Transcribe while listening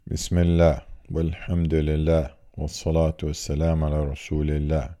Bismillah, walhamdulillah, wassalatu wassalam ala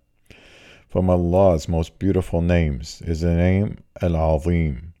rasulillah. From Allah's most beautiful names is the name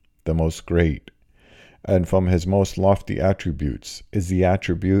Al-Azim, the most great. And from His most lofty attributes is the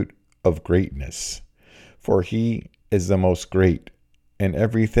attribute of greatness. For He is the most great, and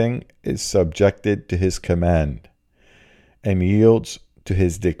everything is subjected to His command, and yields to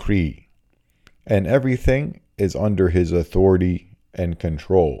His decree, and everything is under His authority and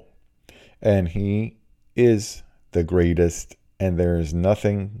control. And He is the greatest, and there is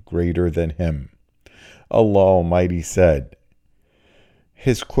nothing greater than Him. Allah Almighty said,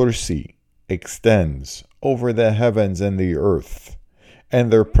 His kursi extends over the heavens and the earth,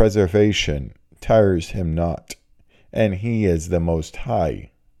 and their preservation tires Him not, and He is the Most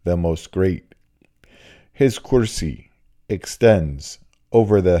High, the Most Great. His kursi extends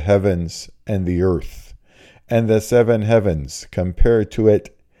over the heavens and the earth, and the seven heavens compared to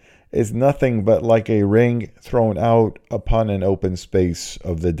it is nothing but like a ring thrown out upon an open space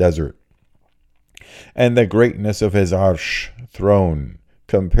of the desert. And the greatness of His Arsh throne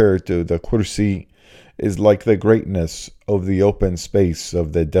compared to the kursi is like the greatness of the open space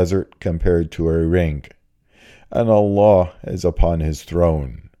of the desert compared to a ring. And Allah is upon His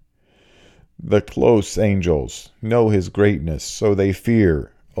throne. The close angels know His greatness, so they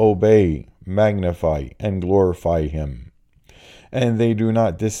fear, obey, magnify, and glorify Him. And they do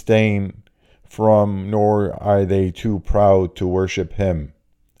not disdain from, nor are they too proud to worship Him.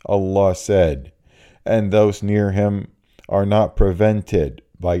 Allah said, and those near Him are not prevented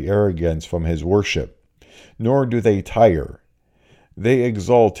by arrogance from His worship, nor do they tire. They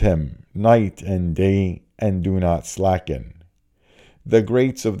exalt Him night and day, and do not slacken. The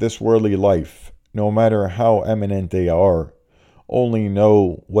greats of this worldly life, no matter how eminent they are, only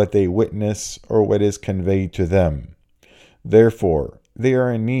know what they witness or what is conveyed to them. Therefore, they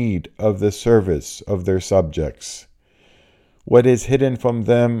are in need of the service of their subjects. What is hidden from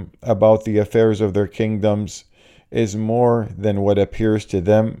them about the affairs of their kingdoms is more than what appears to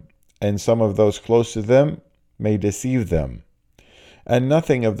them, and some of those close to them may deceive them. And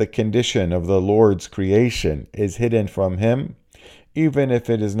nothing of the condition of the Lord's creation is hidden from Him, even if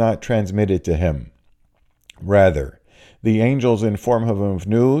it is not transmitted to Him. Rather, the angels inform Him of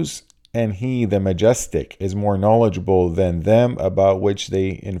news, and He, the Majestic, is more knowledgeable than them about which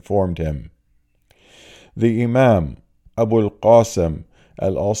they informed Him. The Imam Abu al-Qasim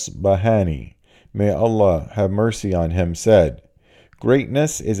al-Asbahani, may Allah have mercy on him, said,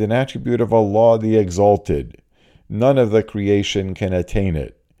 Greatness is an attribute of Allah the Exalted. None of the creation can attain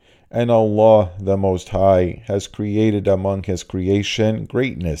it. And Allah the Most High has created among His creation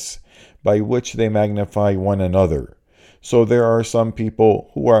greatness, by which they magnify one another. So there are some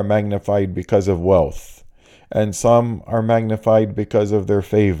people who are magnified because of wealth, and some are magnified because of their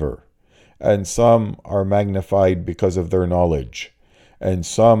favor, and some are magnified because of their knowledge, and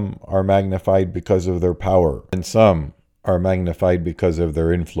some are magnified because of their power, and some are magnified because of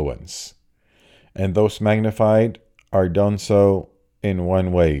their influence. And those magnified are done so in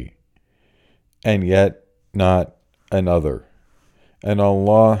one way, and yet not another. And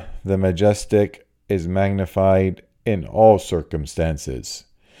Allah the Majestic is magnified in all circumstances.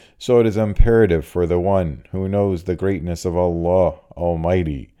 So it is imperative for the one who knows the greatness of Allah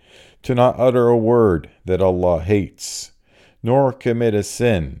Almighty to not utter a word that Allah hates, nor commit a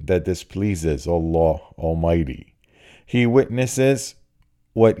sin that displeases Allah Almighty. He witnesses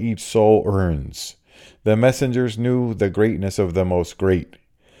what each soul earns. The messengers knew the greatness of the Most Great,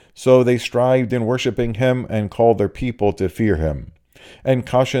 so they strived in worshipping Him and called their people to fear Him, and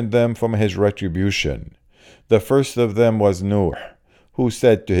cautioned them from His retribution. The first of them was Nuh, who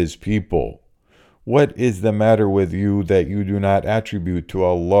said to his people, What is the matter with you that you do not attribute to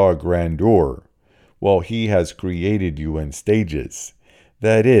Allah grandeur, while He has created you in stages?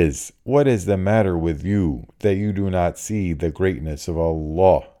 That is, what is the matter with you that you do not see the greatness of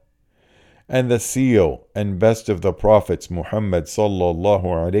Allah? And the seal and best of the prophets, Muhammad sallallahu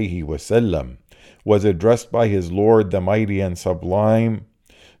alaihi wasallam, was addressed by his Lord, the Mighty and Sublime,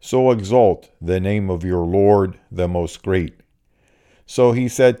 So exalt the name of your Lord, the Most Great. So he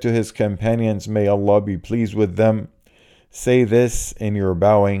said to his companions, may Allah be pleased with them, say this in your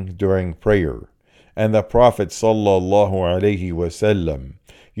bowing during prayer. And the Prophet sallallahu alaihi wasallam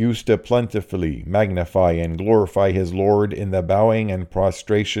used to plentifully magnify and glorify his Lord in the bowing and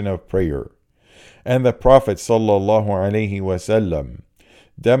prostration of prayer. And the Prophet sallallahu alaihi wasallam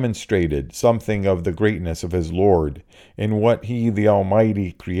demonstrated something of the greatness of his Lord in what He, the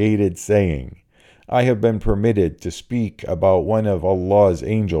Almighty, created, saying, I have been permitted to speak about one of Allah's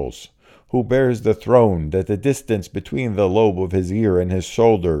angels, who bears the throne, that the distance between the lobe of his ear and his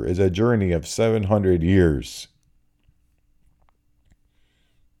shoulder is a journey of 700 years.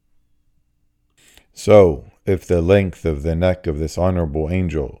 So, if the length of the neck of this honorable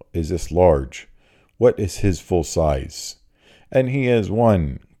angel is this large, what is his full size? And he is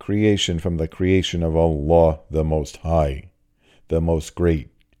one creation from the creation of Allah the Most High, the Most Great.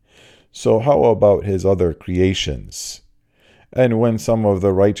 So how about his other creations? And when some of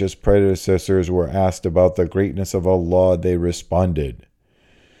the righteous predecessors were asked about the greatness of Allah, they responded,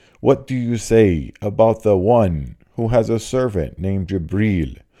 "What do you say about the one who has a servant named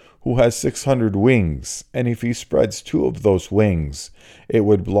Jibreel, who has 600 wings, and if he spreads 2 of those wings, it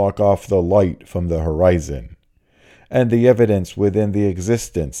would block off the light from the horizon?" And the evidence within the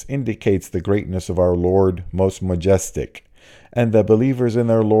existence indicates the greatness of our Lord, most majestic. And the believers in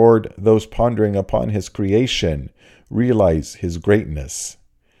their Lord, those pondering upon his creation, realize his greatness.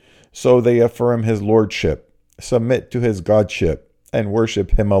 So they affirm his lordship, submit to his godship, and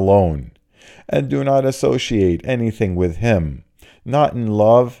worship him alone, and do not associate anything with him, not in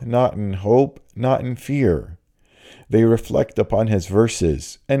love, not in hope, not in fear. They reflect upon his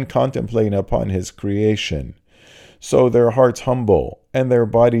verses and contemplate upon his creation. So their hearts humble, and their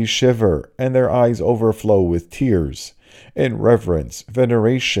bodies shiver, and their eyes overflow with tears, in reverence,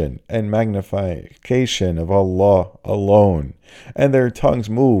 veneration, and magnification of Allah alone, and their tongues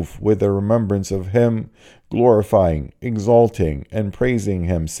move with the remembrance of him, glorifying, exalting, and praising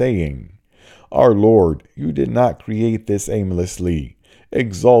him, saying, "Our Lord, you did not create this aimlessly.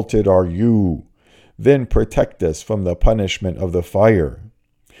 Exalted are you. Then protect us from the punishment of the fire."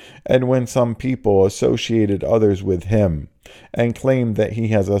 And when some people associated others with him, and claimed that he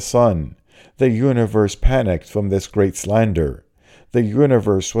has a son, the universe panicked from this great slander. The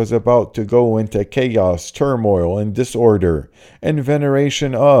universe was about to go into chaos, turmoil, and disorder, and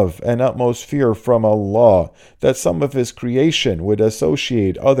veneration of and utmost fear from Allah that some of his creation would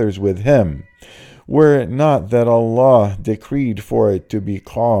associate others with him, were it not that Allah decreed for it to be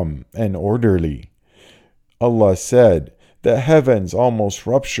calm and orderly. Allah said, "The heavens almost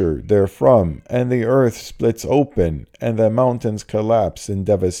rupture therefrom, and the earth splits open, and the mountains collapse in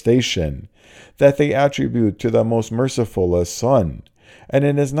devastation, that they attribute to the most merciful a son, and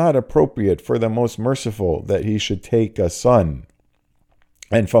it is not appropriate for the most merciful that he should take a son.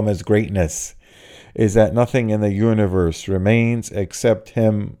 And from his greatness is that nothing in the universe remains except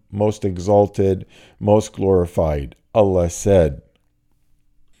him, most exalted, most glorified." Allah said,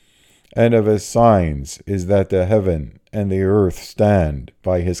 "And of his signs is that the heaven and the earth stand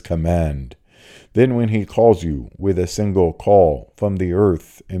by his command. Then when he calls you with a single call from the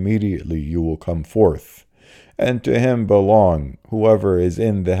earth, immediately you will come forth. And to him belong whoever is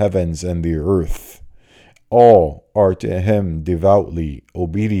in the heavens and the earth. All are to him devoutly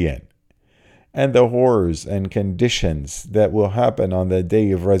obedient." And the horrors and conditions that will happen on the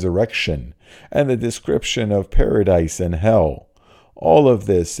day of resurrection, and the description of paradise and hell, all of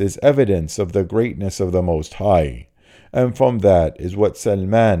this is evidence of the greatness of the Most High. And from that is what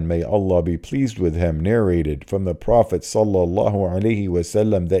Salman, may Allah be pleased with him, narrated from the Prophet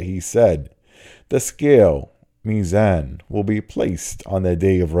ﷺ that he said, "The scale, Mizan, will be placed on the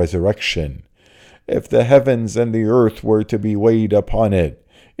day of resurrection. If the heavens and the earth were to be weighed upon it,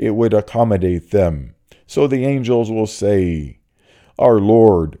 it would accommodate them. So the angels will say, 'Our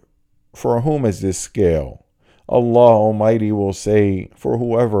Lord, for whom is this scale?' Allah Almighty will say, 'For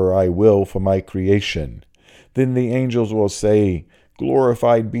whoever I will for my creation.' Then the angels will say,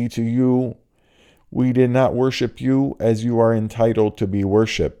 'Glorified be to you. We did not worship you as you are entitled to be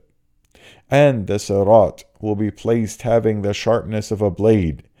worshipped.' And the Sirat will be placed having the sharpness of a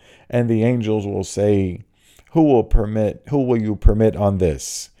blade, and the angels will say, 'Who will you permit on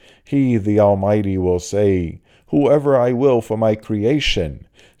this?' He, the Almighty, will say, 'Whoever I will for my creation.'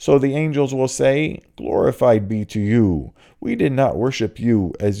 So the angels will say, 'Glorified be to you. We did not worship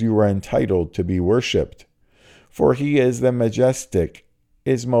you as you are entitled to be worshipped.' For he is the majestic,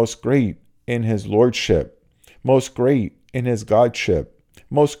 is most great in his lordship, most great in his godship,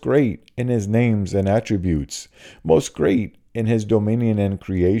 most great in his names and attributes, most great in his dominion and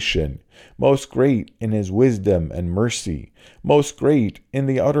creation, most great in his wisdom and mercy, most great in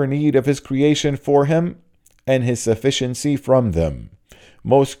the utter need of his creation for him and his sufficiency from them,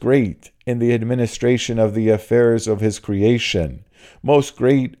 most great in the administration of the affairs of his creation, most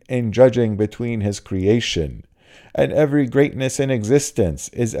great in judging between his creation. And every greatness in existence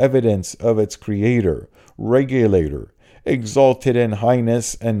is evidence of its creator, regulator, exalted in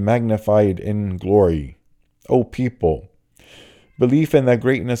highness and magnified in glory. O people, belief in the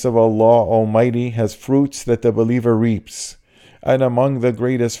greatness of Allah Almighty has fruits that the believer reaps, And among the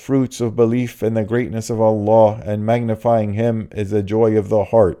greatest fruits of belief in the greatness of Allah and magnifying Him is the joy of the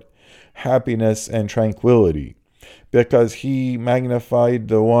heart, happiness and tranquility, because He magnified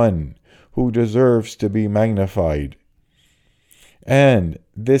the one who deserves to be magnified. And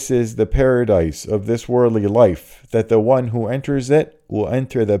this is the paradise of this worldly life, that the one who enters it will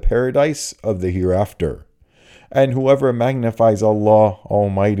enter the paradise of the hereafter. And whoever magnifies Allah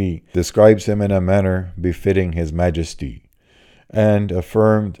Almighty describes Him in a manner befitting His majesty, and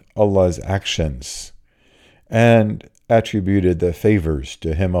affirmed Allah's actions, and attributed the favors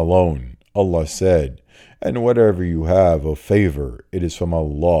to Him alone. Allah said, "And whatever you have of favor, it is from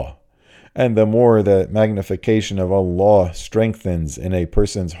Allah." And the more that magnification of Allah strengthens in a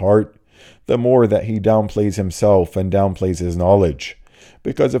person's heart, the more that he downplays himself and downplays his knowledge.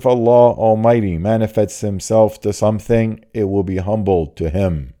 Because if Allah Almighty manifests Himself to something, it will be humbled to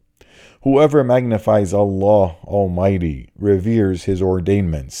Him. Whoever magnifies Allah Almighty reveres His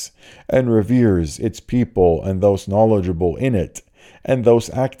ordainments, and reveres its people and those knowledgeable in it, and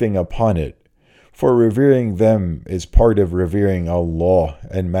those acting upon it. For revering them is part of revering Allah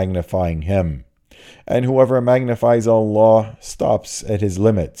and magnifying Him. And whoever magnifies Allah stops at His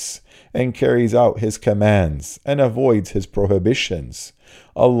limits, and carries out His commands, and avoids His prohibitions.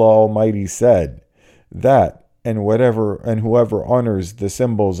 Allah Almighty said, that and whoever honors the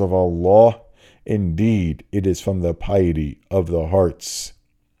symbols of Allah, indeed it is from the piety of the hearts.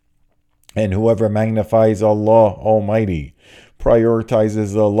 And whoever magnifies Allah Almighty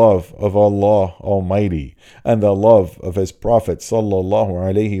prioritizes the love of Allah Almighty, and the love of His Prophet sallallahu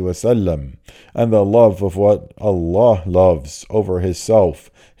alaihi wasallam, and the love of what Allah loves over Himself,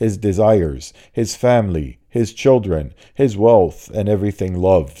 His desires, His family, His children, His wealth, and everything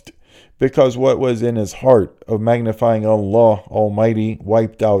loved. Because what was in his heart of magnifying Allah Almighty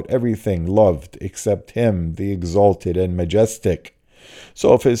wiped out everything loved except Him, the exalted and majestic.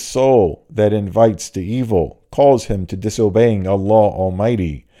 So if his soul that invites to evil calls him to disobeying Allah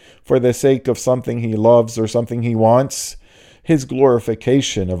Almighty for the sake of something he loves or something he wants, his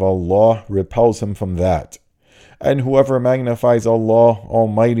glorification of Allah repels him from that. And whoever magnifies Allah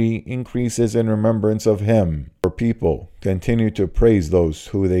Almighty increases in remembrance of Him. For people continue to praise those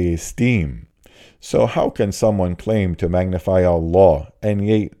who they esteem. So how can someone claim to magnify Allah and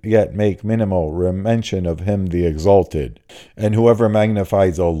yet make minimal mention of Him the Exalted? And whoever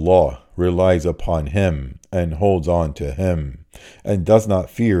magnifies Allah relies upon Him and holds on to Him, and does not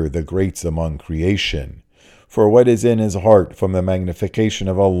fear the greats among creation. For what is in his heart from the magnification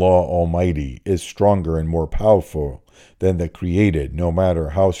of Allah Almighty is stronger and more powerful than the created, no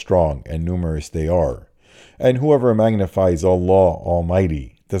matter how strong and numerous they are. And whoever magnifies Allah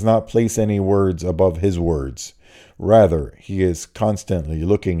Almighty does not place any words above His words. Rather, he is constantly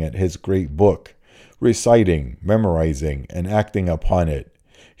looking at His great book, reciting, memorizing, and acting upon it.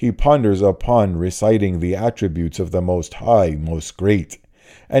 He ponders upon reciting the attributes of the Most High, Most Great,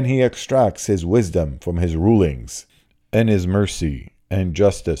 and he extracts His wisdom from His rulings, and His mercy and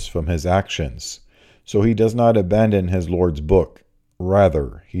justice from His actions. So he does not abandon his Lord's book.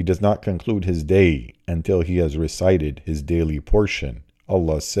 Rather, he does not conclude his day until he has recited his daily portion.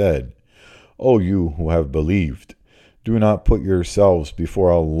 Allah said, O you who have believed, do not put yourselves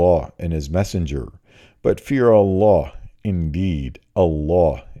before Allah and His Messenger, but fear Allah. Indeed,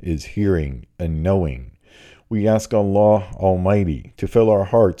 Allah is hearing and knowing. We ask Allah Almighty to fill our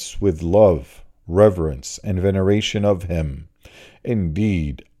hearts with love, reverence, and veneration of Him.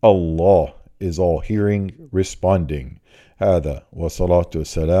 Indeed, Allah is all hearing, responding. هذا والصلاة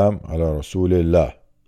والسلام على رسول الله.